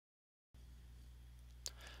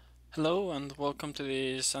Hello and welcome to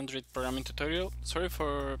this Android programming tutorial. Sorry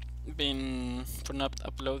for not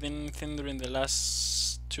uploading anything during the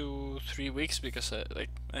last 2-3 weeks because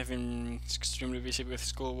I've been extremely busy with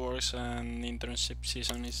school works and internship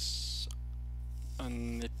season is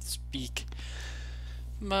on its peak.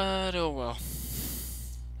 But oh well,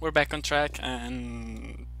 we're back on track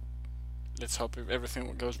and let's hope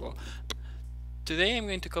everything goes well. Today I'm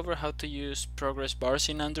going to cover how to use progress bars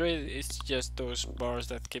in Android. It's just those bars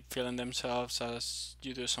that keep filling themselves as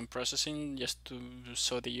you do some processing just to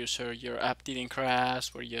show the user your app didn't crash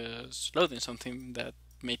or just loading something that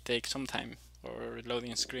may take some time or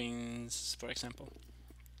loading screens, for example.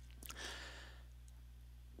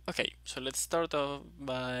 Okay, so let's start off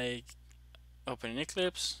by opening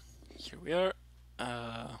Eclipse. Here we are.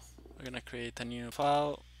 We're gonna create a new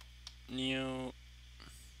file, new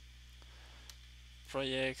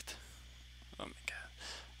project. Oh my god.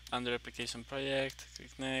 Under application project,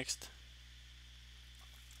 click next.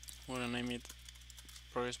 We're gonna name it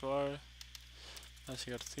progress bar,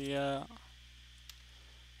 Nancy Garcia,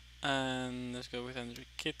 and let's go with Android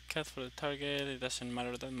KitKat for the target. It doesn't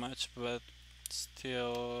matter that much, but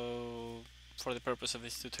still, for the purpose of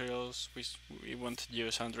these tutorials, we want to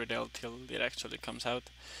use Android L till it actually comes out.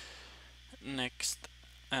 Next,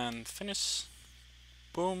 and finish.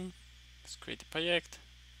 Boom. Let's create the project.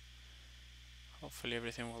 Hopefully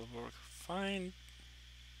everything will work fine.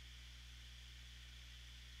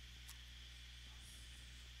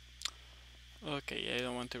 Okay, I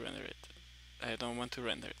don't want to render it.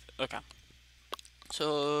 Okay.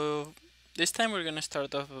 So this time we're gonna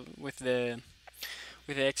start off with the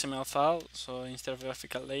XML file. So instead of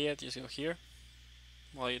graphical layout, just go here.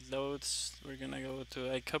 While it loads, we're gonna go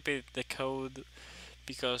to. I copied the code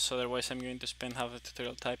because otherwise I'm going to spend half the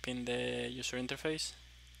tutorial typing the user interface.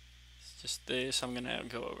 It's just this. I'm gonna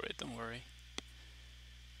go over it. Don't worry.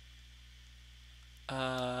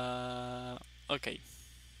 Okay.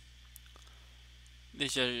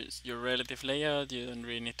 This is your relative layout. You don't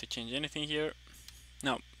really need to change anything here.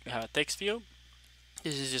 Now we have a text view.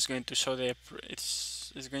 This is just going to show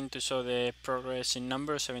it's going to show the progress in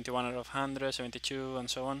numbers, 71 out of 100, 72, and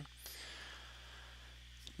so on.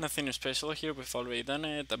 Nothing special here. We've already done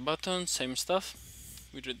it. A button, same stuff.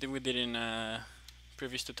 We did in a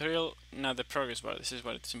previous tutorial. Now the progress bar. This is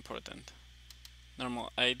what it's important.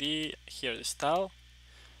 Normal ID. Here the style.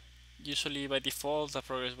 Usually by default the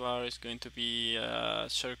progress bar is going to be a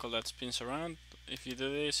circle that spins around. If you do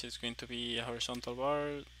this, it's going to be a horizontal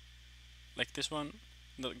bar like this one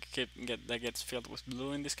that gets filled with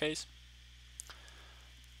blue in this case.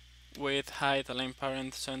 Width, height, align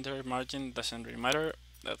parent, center, margin, doesn't really matter.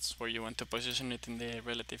 That's where you want to position it in the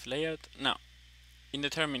relative layout. Now,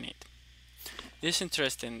 indeterminate. This is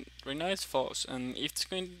interesting. Right now it's false, and if it's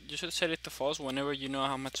going, you should set it to false whenever you know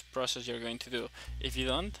how much process you're going to do. If you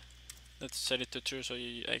don't, let's set it to true so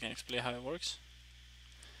I can explain how it works.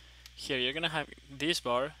 Here you're gonna have this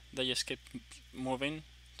bar that just keep moving.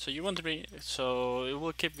 So you want to be so it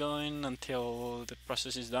will keep going until the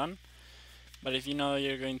process is done. But if you know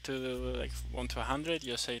you're going to do like 1 to 100,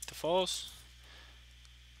 you set it to false.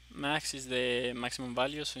 Max is the maximum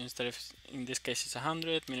value, so instead of in this case it's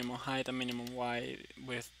 100. Minimum height and minimum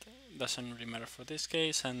width doesn't really matter for this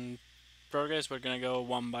case. And progress, we're gonna go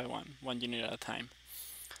one by one unit at a time.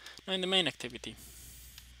 Now in the main activity.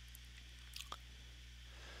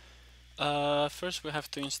 First we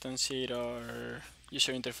have to instantiate our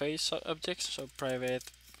user interface objects, so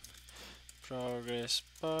private progress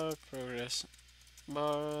bar,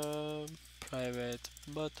 private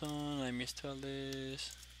button, I misspelled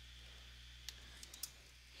this,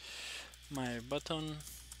 my button,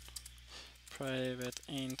 private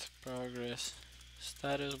int progress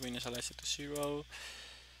status, we initialize it to 0,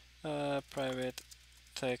 private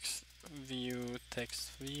text view,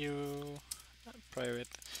 private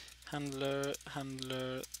handler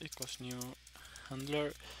equals new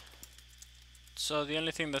handler. So the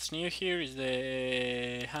only thing that's new here is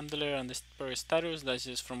the handler and the progress status. That's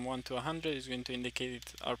just from 1 to 100 is going to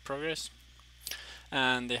indicate our progress,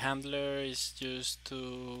 and the handler is used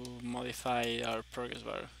to modify our progress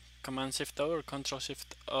bar. Command Shift O or Control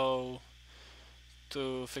Shift O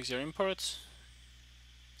to fix your imports.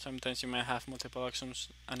 Sometimes you might have multiple options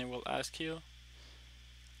and it will ask you.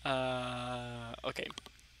 Okay.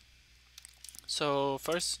 So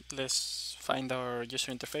first, let's find our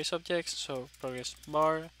user interface objects. So progress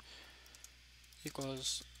bar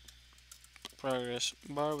equals progress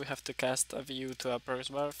bar. We have to cast a view to a progress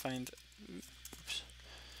bar. Find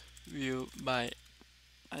view by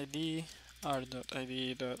ID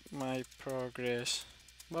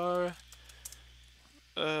r.id.myProgressBar.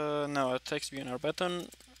 Now a text view in our button.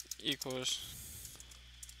 equals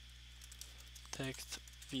text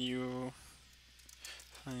view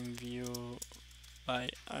find view by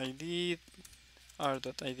id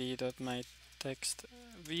r.id.my text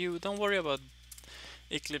view. Don't worry about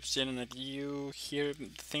Eclipse generate view here. The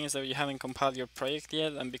thing is that you haven't compiled your project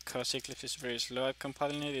yet, and because Eclipse is very slow at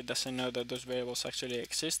compiling it, it doesn't know that those variables actually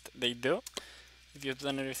exist. They do. If you've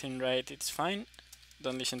done everything right, it's fine.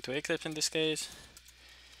 Don't listen to Eclipse in this case.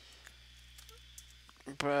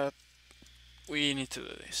 But we need to do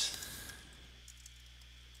this.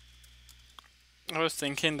 I was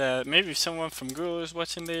thinking that maybe if someone from Google is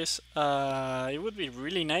watching this, it would be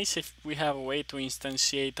really nice if we have a way to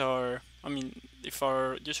instantiate our, if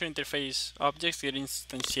our user interface objects get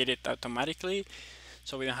instantiated automatically,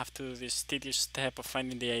 so we don't have to do this tedious step of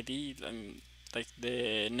finding the ID, and like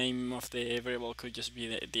the name of the variable could just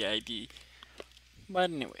be the ID.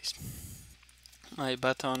 But anyways, my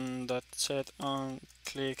button dot set on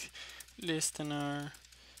click listener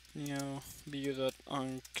new view dot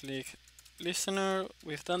on click listener.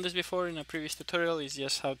 We've done this before in a previous tutorial. It's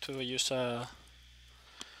just how to use a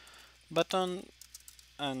button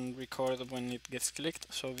and record when it gets clicked.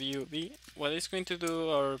 So view B, what it's going to do,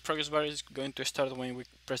 our progress bar is going to start when we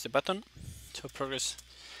press the button. So progress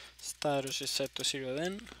status is set to 0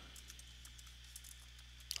 then.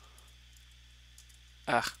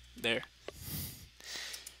 There.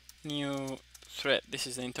 New thread, this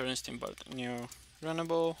is the interesting part. New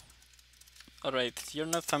runnable. Alright, if you're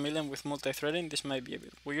not familiar with multi-threading, this might be a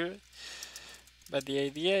bit weird, but the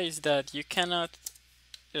idea is that you cannot,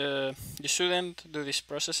 you shouldn't do this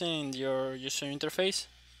processing in your user interface.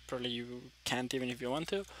 Probably you can't even if you want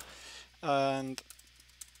to. And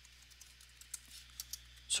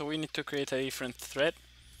so we need to create a different thread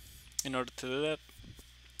in order to do that.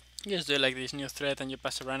 You just do like this new thread and you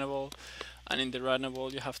pass a runnable, and in the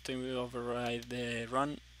runnable you have to override the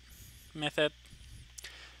run method.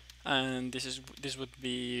 And this would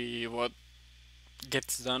be what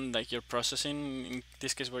gets done, like your processing. In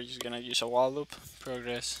this case we're just gonna use a while loop.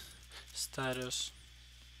 Progress status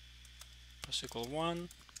plus equal 1,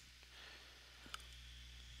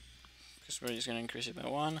 because we're just gonna increase it by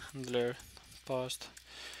 1. Handler post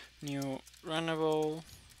new runnable.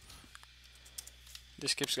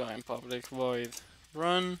 This keeps going. Public void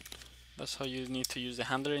run. That's how you need to use the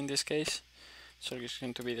handler in this case. So it's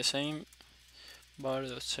going to be the same.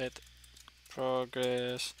 Bar.set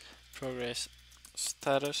progress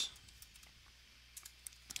status.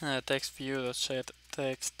 Text view.set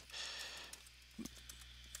text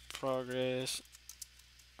progress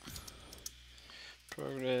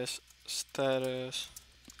status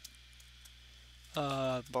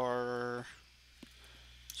bar,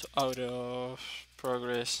 so out of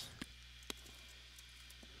progress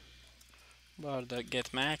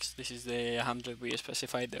bar.get max. This is the 100 we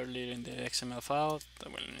specified earlier in the XML file. I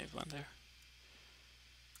will need one there.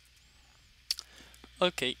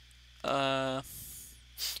 Okay, so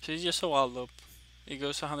it's just a while loop. It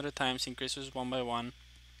goes 100 times, increases 1 by 1.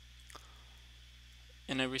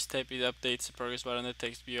 In every step it updates the progress bar and the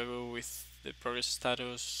text view with the progress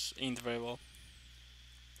status int variable.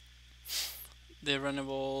 The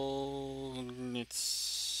runnable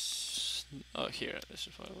needs, oh here, this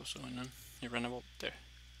is what was going on. The runnable there.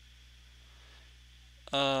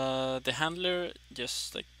 The handler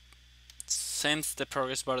just like sends the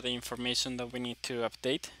progress bar the information that we need to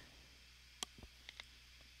update.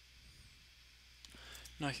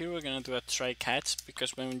 Now here we're gonna do a try catch,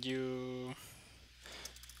 because when you,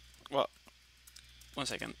 well, 1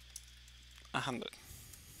 second, 100.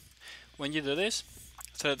 When you do this,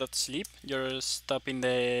 thread.sleep, you're stopping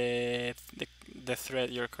the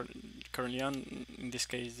thread you're currently on, in this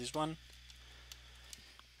case this one.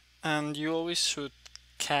 And you always should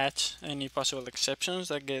catch any possible exceptions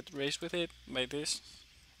that get raised with it by this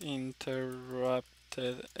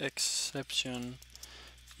interrupted exception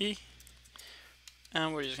E,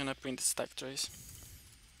 and we're just gonna print the stack trace.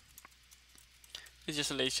 It's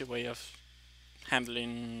just a lazy way of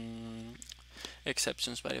handling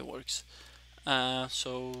exceptions, but it works.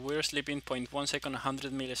 So we're sleeping 0.1 second,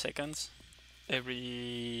 100 milliseconds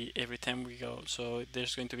every time we go. So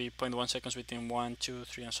there's going to be 0.1 seconds between 1, 2,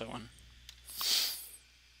 3, and so on.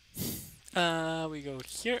 We go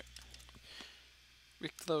here. We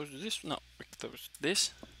close this. No, we close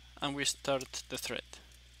this, and we start the thread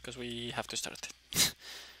because we have to start it.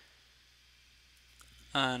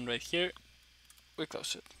 And right here, we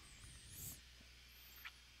close it.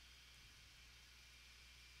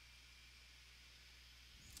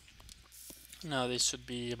 Now this should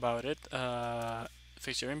be about it.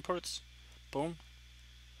 Fix your imports. Boom.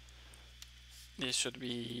 This should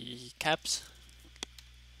be caps.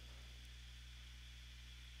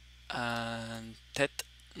 and tet,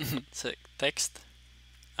 so text,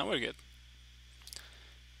 and we're good.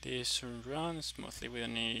 This should run smoothly. We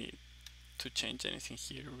don't need to change anything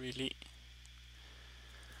here really.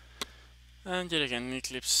 And yet again,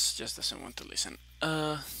 Eclipse just doesn't want to listen.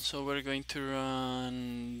 So we're going to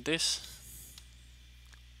run this.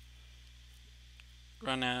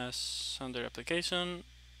 Run as under application.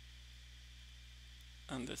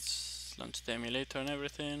 And let's launch the emulator and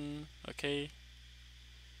everything. Okay.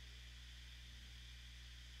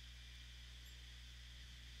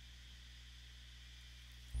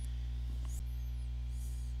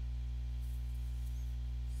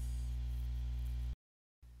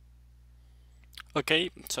 Okay,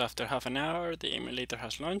 so after half an hour, the emulator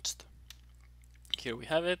has launched. Here we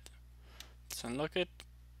have it. Let's unlock it.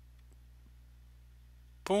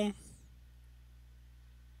 Boom.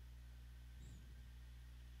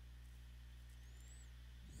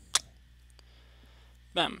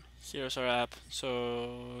 Bam. Here's our app.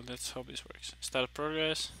 So let's hope this works. Start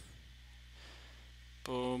progress.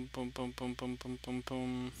 Boom, boom, boom, boom, boom, boom, boom,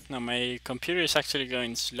 boom. Now my computer is actually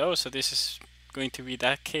going slow, so this is going to be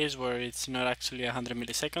that case where it's not actually 100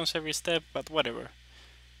 milliseconds every step, but whatever.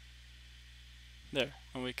 There,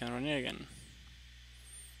 and we can run it again.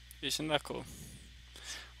 Isn't that cool?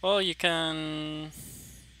 Well, you can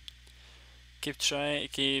keep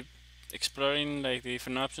exploring like the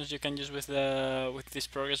different options you can use with this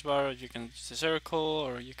progress bar. You can use the circle,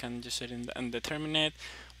 or you can just set in and determine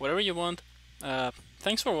whatever you want.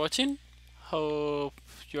 Thanks for watching. Hope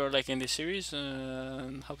you're liking this series,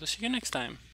 and hope to see you next time.